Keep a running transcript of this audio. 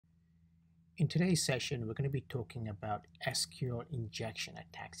In today's session, we're going to be talking about SQL injection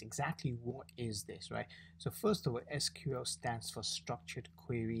attacks. Exactly what is this, right? So first of all, SQL stands for Structured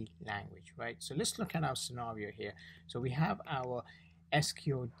Query Language, right? So let's look at our scenario here. So we have our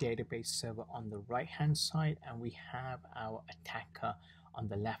SQL database server on the right-hand side, and we have our attacker on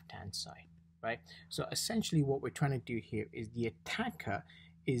the left-hand side, right? So essentially what we're trying to do here is the attacker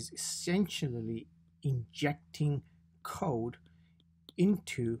is essentially injecting code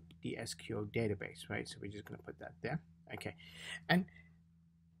into the SQL database, right? So we're just going to put that there. Okay, and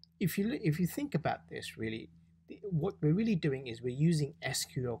if you think about this, really, what we're really doing is we're using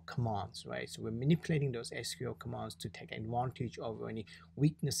SQL commands, right? So we're manipulating those SQL commands to take advantage of any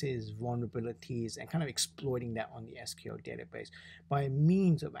weaknesses, vulnerabilities, and kind of exploiting that on the SQL database by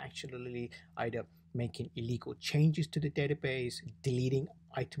means of actually either making illegal changes to the database, deleting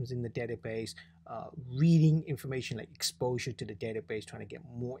items in the database, reading information like exposure to the database, trying to get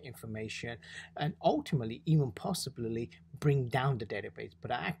more information, and ultimately even possibly bring down the database.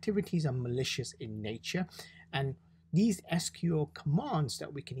 But our activities are malicious in nature, and these SQL commands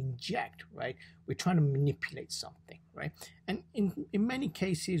that we can inject, right, we're trying to manipulate something, right? And in many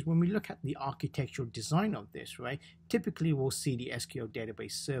cases, when we look at the architectural design of this, right, typically we'll see the SQL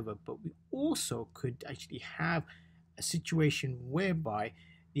database server, but we also could actually have a situation whereby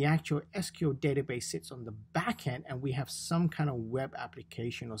the actual SQL database sits on the back end, and we have some kind of web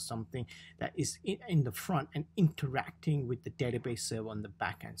application or something that is in the front and interacting with the database server on the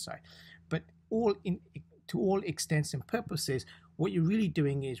back end side. But to all extents and purposes, what you're really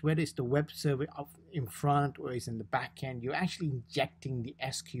doing is, whether it's the web server up in front or is in the back end, you're actually injecting the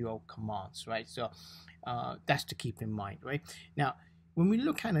SQL commands, right? So that's to keep in mind, right? Now, when we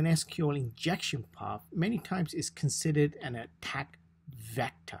look at an SQL injection path, many times it's considered an attack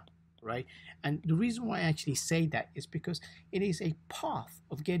vector, right? And the reason why I actually say that is because it is a path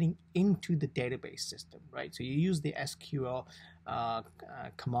of getting into the database system, right? So you use the SQL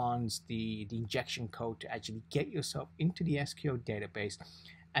commands, the injection code to actually get yourself into the SQL database.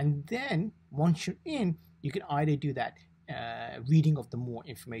 And then once you're in, you can either do that reading of the more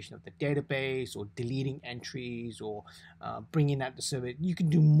information of the database, or deleting entries, or bringing out the server. You can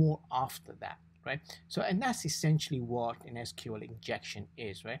do more after that, right? So, and that's essentially what an SQL injection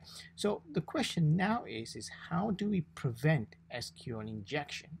is, right? So the question now is how do we prevent SQL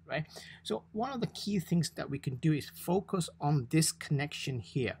injection, right? So one of the key things that we can do is focus on this connection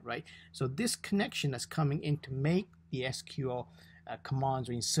here, right? So this connection that's coming in to make the SQL commands,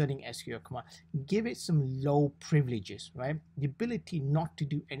 or inserting SQL command, give it some low privileges, right? The ability not to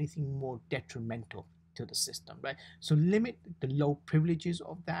do anything more detrimental to the system, right? So limit the low privileges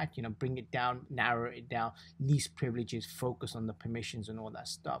of that, bring it down, narrow it down, least privileges, focus on the permissions and all that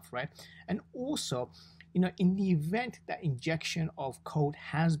stuff, right? And also, in the event that injection of code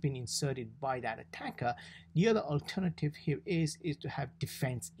has been inserted by that attacker, the other alternative here is to have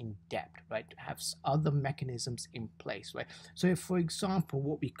defense in depth, right? To have other mechanisms in place, right? So if, for example,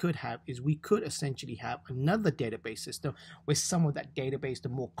 what we could have is we could essentially have another database system where some of that database, the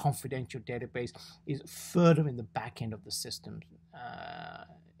more confidential database, is further in the back end of the system.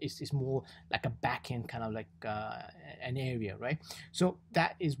 It's more like a backend, kind of like an area, right? So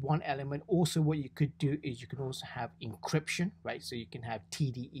that is one element. Also, what you could do is you can also have encryption, right? So you can have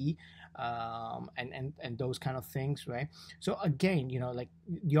TDE and those kind of things, right? So again, like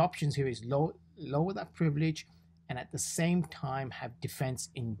the options here is lower that privilege, and at the same time have defense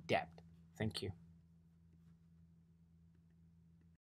in depth. Thank you.